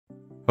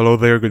Hello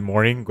there, good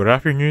morning, good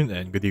afternoon,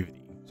 and good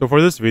evening. So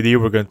for this video,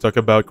 we're going to talk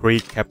about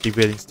create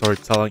captivating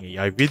storytelling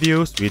AI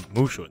videos with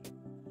Mootion.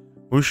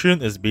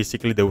 Mootion is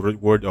basically the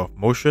root word of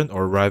motion,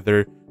 or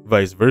rather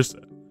vice versa.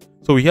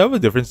 So we have a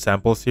different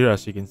samples here.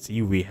 As you can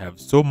see, we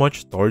have so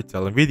much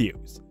storytelling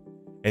videos.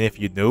 And if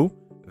you know,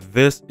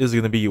 this is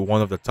going to be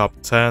one of the top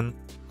 10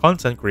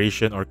 content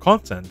creation or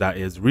content that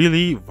is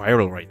really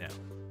viral right now.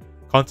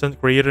 Content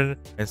creator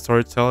and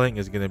storytelling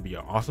is going to be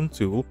an awesome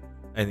tool,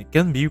 and it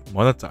can be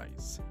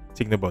monetized.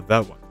 Think about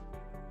that one.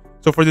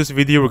 So for this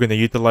video, we're going to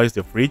utilize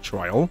the free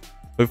trial.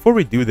 Before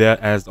we do that,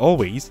 as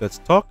always, let's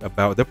talk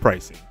about the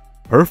pricing.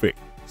 Perfect.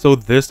 So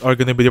these are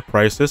going to be the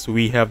prices.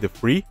 We have the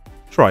free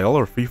trial,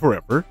 or free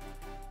forever,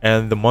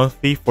 and the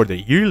monthly for the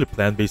yearly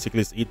plan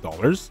basically is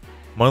 $8.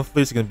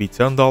 Monthly is going to be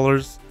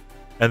 $10,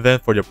 and then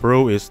for the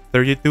pro is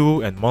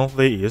 $32, and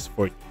monthly is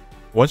 $40.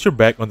 Once you're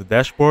back on the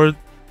dashboard,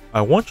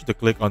 I want you to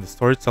click on the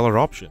storyteller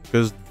option,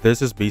 because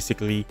this is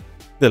basically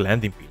the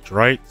landing page,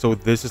 right? So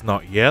this is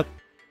not yet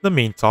the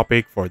main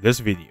topic for this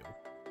video.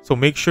 So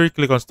make sure you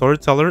click on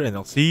storyteller, and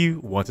I'll see you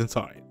once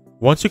inside.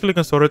 Once you click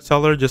on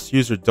storyteller, just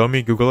use your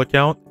dummy Google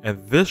account, and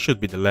this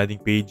should be the landing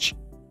page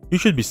you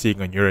should be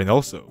seeing on your end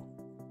also.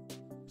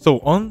 So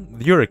on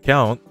your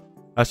account,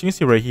 as you can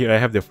see right here, I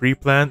have the free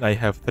plan. I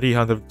have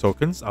 300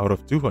 tokens out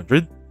of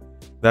 200.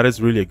 That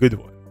is really a good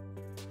one.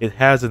 It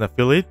has an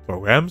affiliate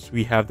programs.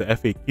 We have the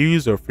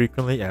FAQs, or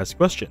frequently asked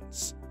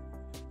questions.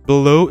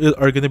 Below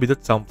are going to be the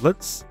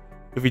templates.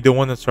 If you don't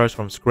want to start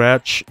from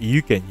scratch,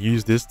 you can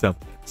use these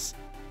templates.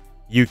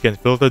 You can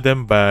filter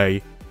them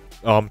by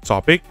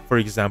topic, for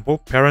example,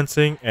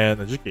 parenting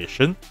and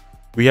education.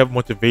 We have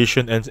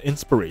motivation and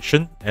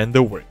inspiration, and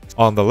the work.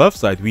 On the left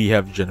side, we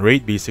have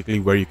generate, basically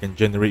where you can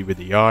generate with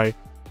AI,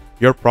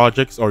 your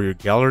projects or your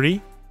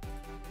gallery,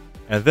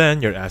 and then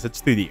your asset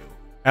studio.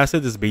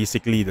 Asset is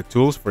basically the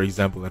tools, for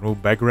example,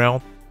 remove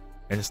background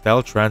and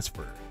style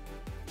transfer.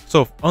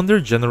 So under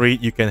generate,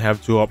 you can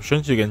have two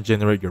options. You can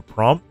generate your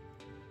prompt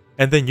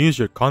and then use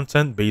your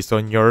content based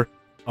on your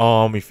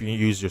if you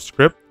use your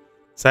script,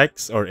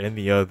 text, or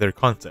any other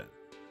content.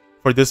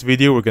 For this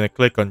video, we're going to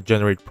click on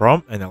generate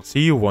prompt, and I'll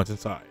see you once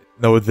inside.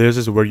 Now this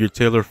is where you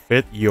tailor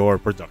fit your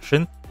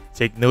production.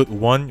 Take note,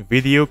 one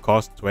video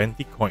costs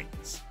 20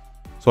 coins.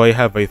 So I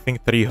have, I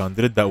think,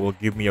 300. That will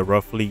give me a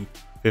roughly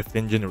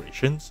 15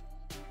 generations.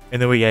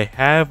 Anyway, I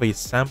have a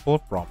sample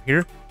prompt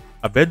here,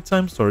 a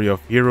bedtime story of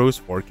heroes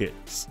for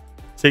kids.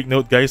 Take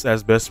note, guys,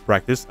 as best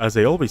practice, as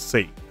I always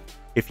say,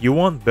 if you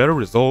want better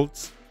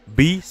results,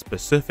 be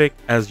specific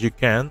as you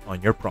can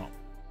on your prompt.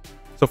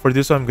 So for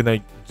this one, I'm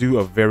gonna do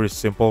a very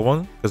simple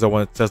one because I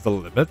want to test the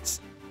limits.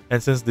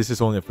 And since this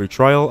is only a free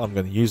trial, I'm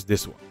gonna use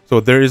this one.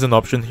 So there is an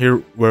option here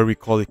where we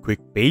call it quick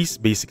pace,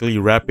 basically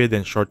rapid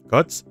and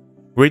shortcuts.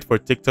 Great for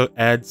TikTok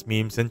ads,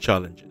 memes, and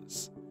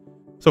challenges.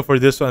 So for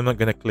this one, I'm not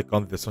gonna click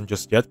on this one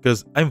just yet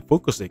because I'm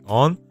focusing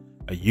on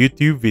a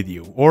YouTube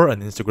video or an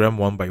Instagram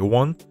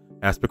 1:1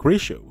 aspect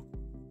ratio.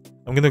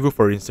 I'm gonna go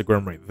for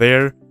Instagram right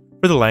there.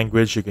 For the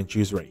language, you can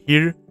choose right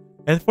here.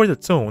 And for the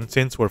tone,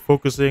 since we're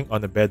focusing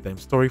on a bedtime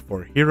story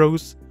for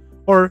heroes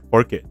or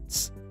for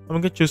kids, I'm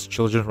gonna choose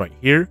children right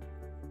here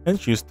and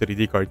choose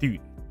 3D cartoon.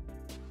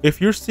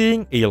 If you're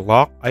seeing a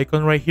lock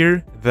icon right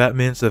here, that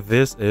means that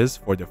this is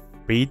for the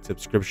paid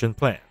subscription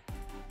plan.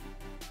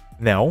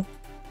 Now,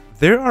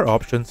 there are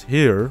options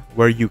here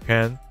where you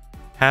can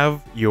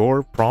have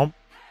your prompt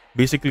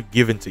basically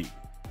given to you.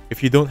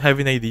 If you don't have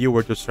an idea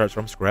where to start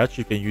from scratch,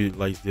 you can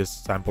utilize this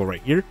sample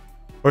right here,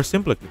 or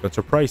simply click on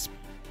surprise me.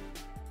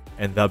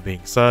 And that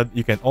being said,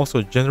 you can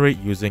also generate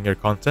using your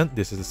content.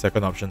 This is the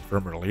second option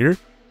from earlier.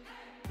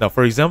 Now,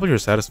 for example, you're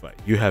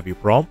satisfied. You have your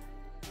prompt,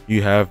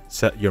 you have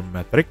set your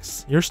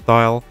metrics, your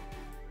style,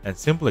 and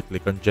simply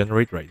click on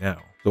generate right now.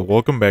 So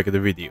welcome back to the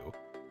video.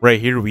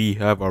 Right here, we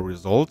have our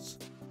results.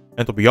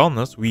 And to be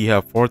honest, we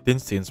have 14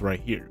 scenes right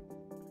here.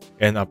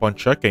 And upon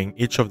checking,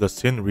 each of the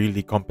scene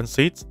really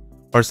compensates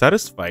or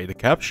satisfy the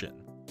caption.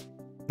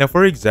 Now,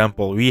 for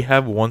example, we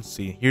have one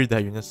scene here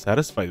that you're not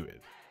satisfied with.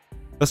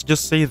 Let's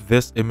just say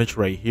this image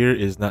right here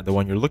is not the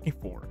one you're looking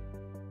for.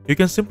 You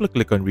can simply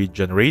click on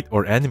regenerate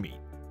or animate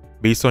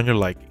based on your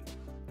liking.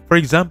 For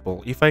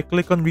example, if I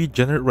click on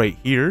regenerate right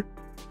here,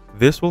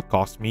 this will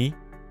cost me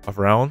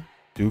around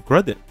 2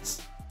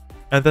 credits.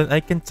 And then I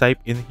can type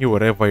in here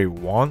whatever I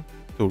want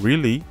to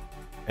really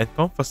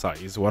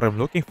emphasize what I'm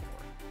looking for.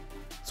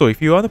 So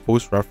if you want a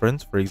post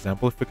reference, for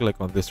example, if you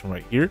click on this one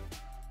right here,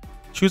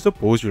 choose the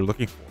pose you're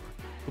looking for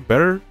to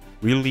better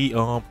really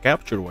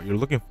capture what you're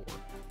looking for.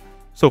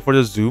 So for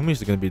the zoom,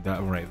 is going to be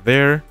that one right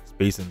there.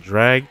 Space and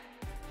drag.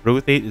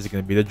 Rotate is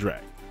going to be the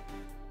drag.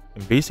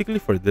 And basically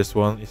for this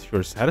one, if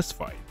you're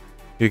satisfied,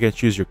 you can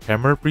choose your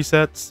camera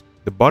presets.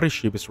 The body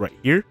shape is right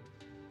here.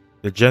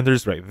 The gender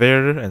is right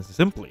there, and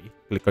simply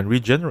click on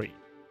regenerate.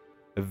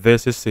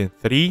 This is scene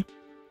 3,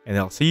 and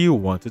I'll see you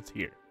once it's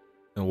here.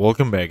 And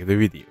welcome back to the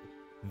video.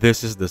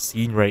 This is the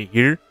scene right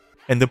here,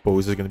 and the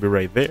pose is going to be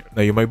right there.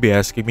 Now you might be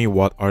asking me,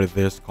 what are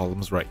these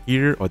columns right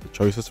here, or the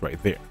choices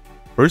right there?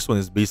 First one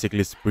is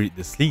basically split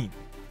the scene.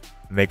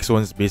 Next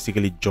one is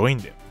basically join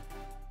them.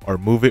 or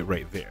move it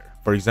right there.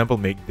 For example,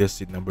 make this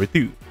scene number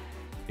 2.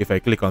 If I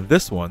click on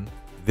this one,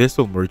 this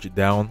will merge it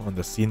down on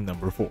the scene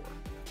number 4.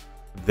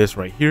 This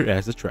right here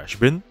as the trash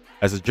bin.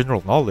 As a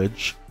general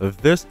knowledge,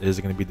 this is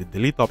going to be the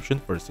delete option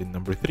for scene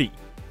number 3. And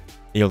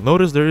you'll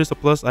notice there is a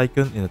plus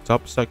icon in the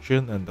top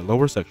section and the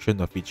lower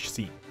section of each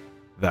scene.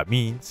 That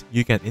means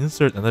you can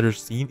insert another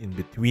scene in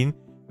between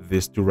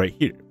these two right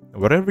here,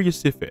 whatever you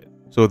see fit.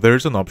 So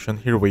there's an option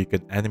here where you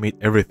can animate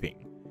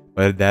everything,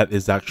 but that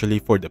is actually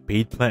for the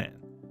paid plan.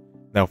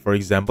 Now, for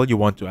example, you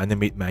want to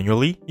animate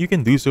manually, you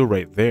can do so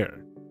right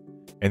there.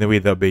 Anyway,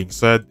 that being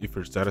said, if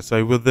you're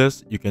satisfied with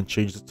this, you can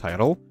change the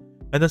title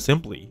and then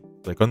simply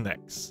click on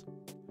next.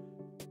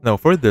 Now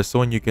for this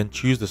one, you can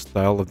choose the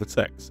style of the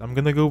text. I'm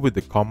gonna go with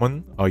the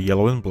common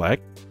yellow and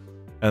black.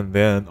 And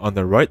then on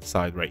the right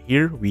side right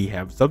here, we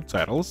have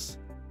subtitles.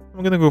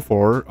 I'm gonna go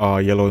for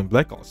yellow and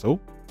black also.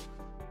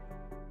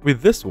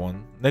 With this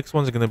one, next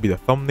one's gonna be the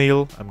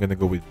thumbnail. I'm gonna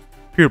go with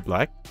pure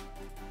black.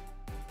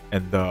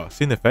 And the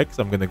scene effects,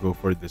 I'm gonna go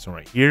for this one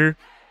right here.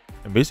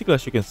 And basically,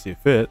 as you can see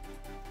fit,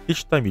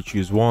 each time you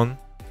choose one,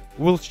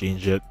 we'll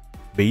change it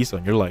based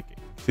on your liking.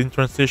 Scene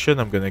transition,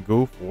 I'm gonna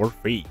go for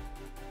fade.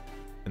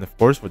 And of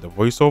course, for the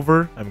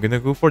voiceover, I'm gonna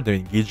go for the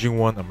engaging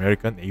one,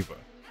 American Ava.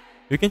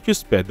 You can choose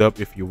sped up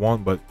if you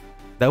want, but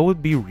that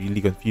would be really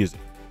confusing.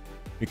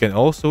 You can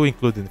also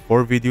include in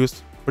 4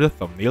 videos for the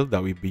thumbnail,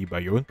 that will be by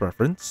your own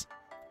preference.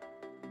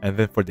 And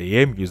then for the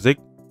AM music,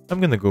 I'm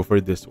gonna go for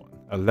this one,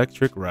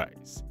 Electric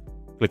Rise.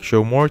 Click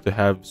show more to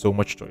have so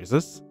much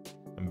choices.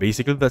 And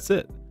basically that's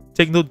it.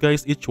 Take note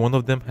guys, each one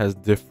of them has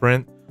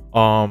different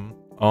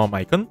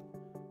icon.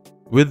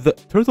 With the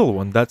turtle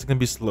one, that's gonna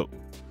be slow.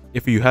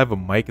 If you have a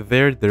mic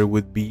there, there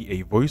would be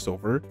a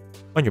voiceover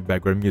on your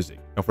background music.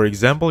 Now for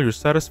example, you're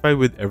satisfied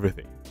with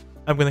everything.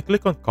 I'm gonna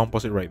click on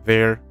composite right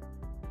there.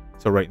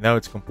 So right now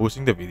it's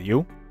composing the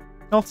video.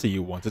 I'll see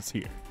you once it's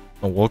here.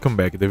 And welcome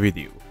back to the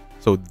video.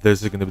 So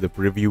this is gonna be the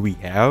preview we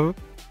have.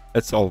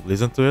 Let's all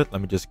listen to it.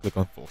 Let me just click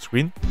on full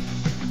screen.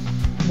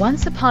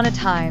 Once upon a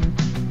time,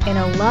 in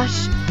a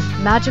lush,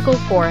 magical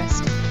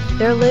forest,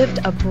 there lived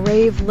a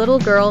brave little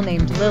girl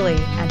named Lily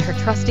and her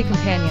trusty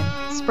companion,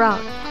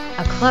 Sprout,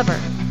 a clever,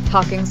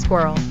 talking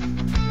squirrel.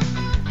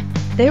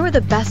 They were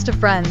the best of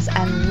friends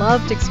and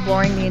loved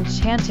exploring the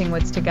enchanting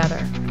woods together.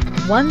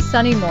 One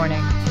sunny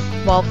morning,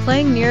 while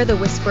playing near the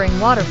whispering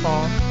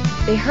waterfall,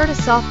 they heard a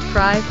soft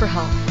cry for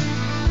help.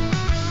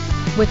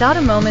 Without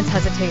a moment's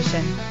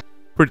hesitation.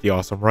 Pretty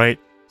awesome, right?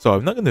 So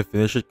I'm not going to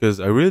finish it because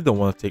I really don't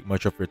want to take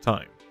much of your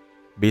time.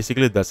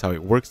 Basically, that's how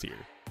it works here.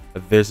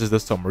 This is the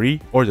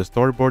summary or the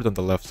storyboard on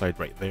the left side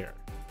right there.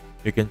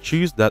 You can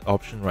choose that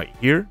option right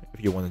here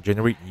if you want to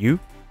generate new.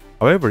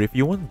 However, if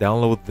you want to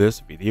download this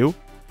video,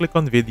 click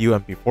on video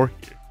MP4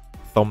 here.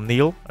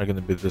 Thumbnail are going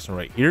to be this one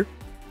right here.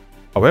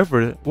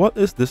 However, what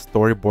is this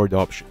storyboard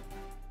option?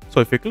 So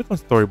if you click on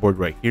storyboard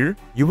right here,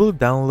 you will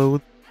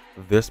download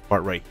this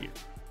part right here.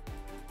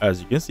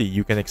 As you can see,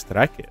 you can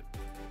extract it.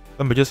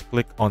 Let me just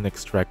click on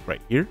extract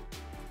right here.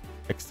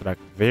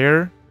 Extract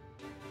there.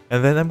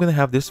 And then I'm going to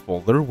have this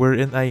folder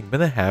wherein I'm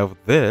going to have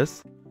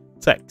this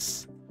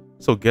text.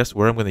 So guess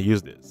where I'm going to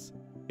use this?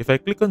 If I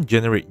click on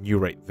generate new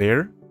right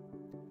there,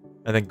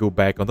 and then go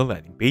back on the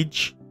landing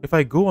page, if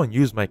I go on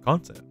use my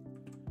content,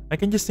 I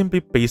can just simply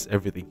paste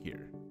everything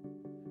here.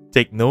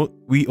 Take note,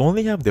 we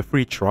only have the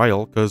free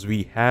trial because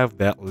we have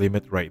that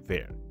limit right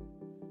there.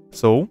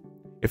 So,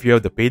 if you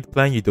have the paid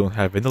plan, you don't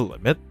have any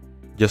limit.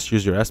 Just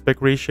use your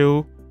aspect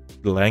ratio,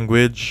 the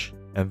language,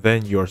 and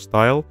then your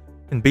style,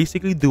 and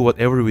basically do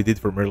whatever we did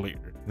from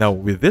earlier. Now,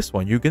 with this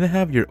one, you're gonna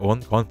have your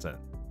own content.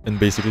 And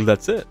basically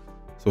that's it.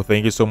 So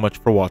thank you so much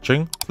for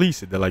watching.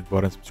 Please hit the like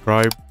button,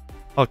 subscribe.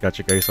 I'll catch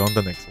you guys on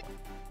the next one.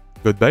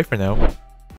 Goodbye for now.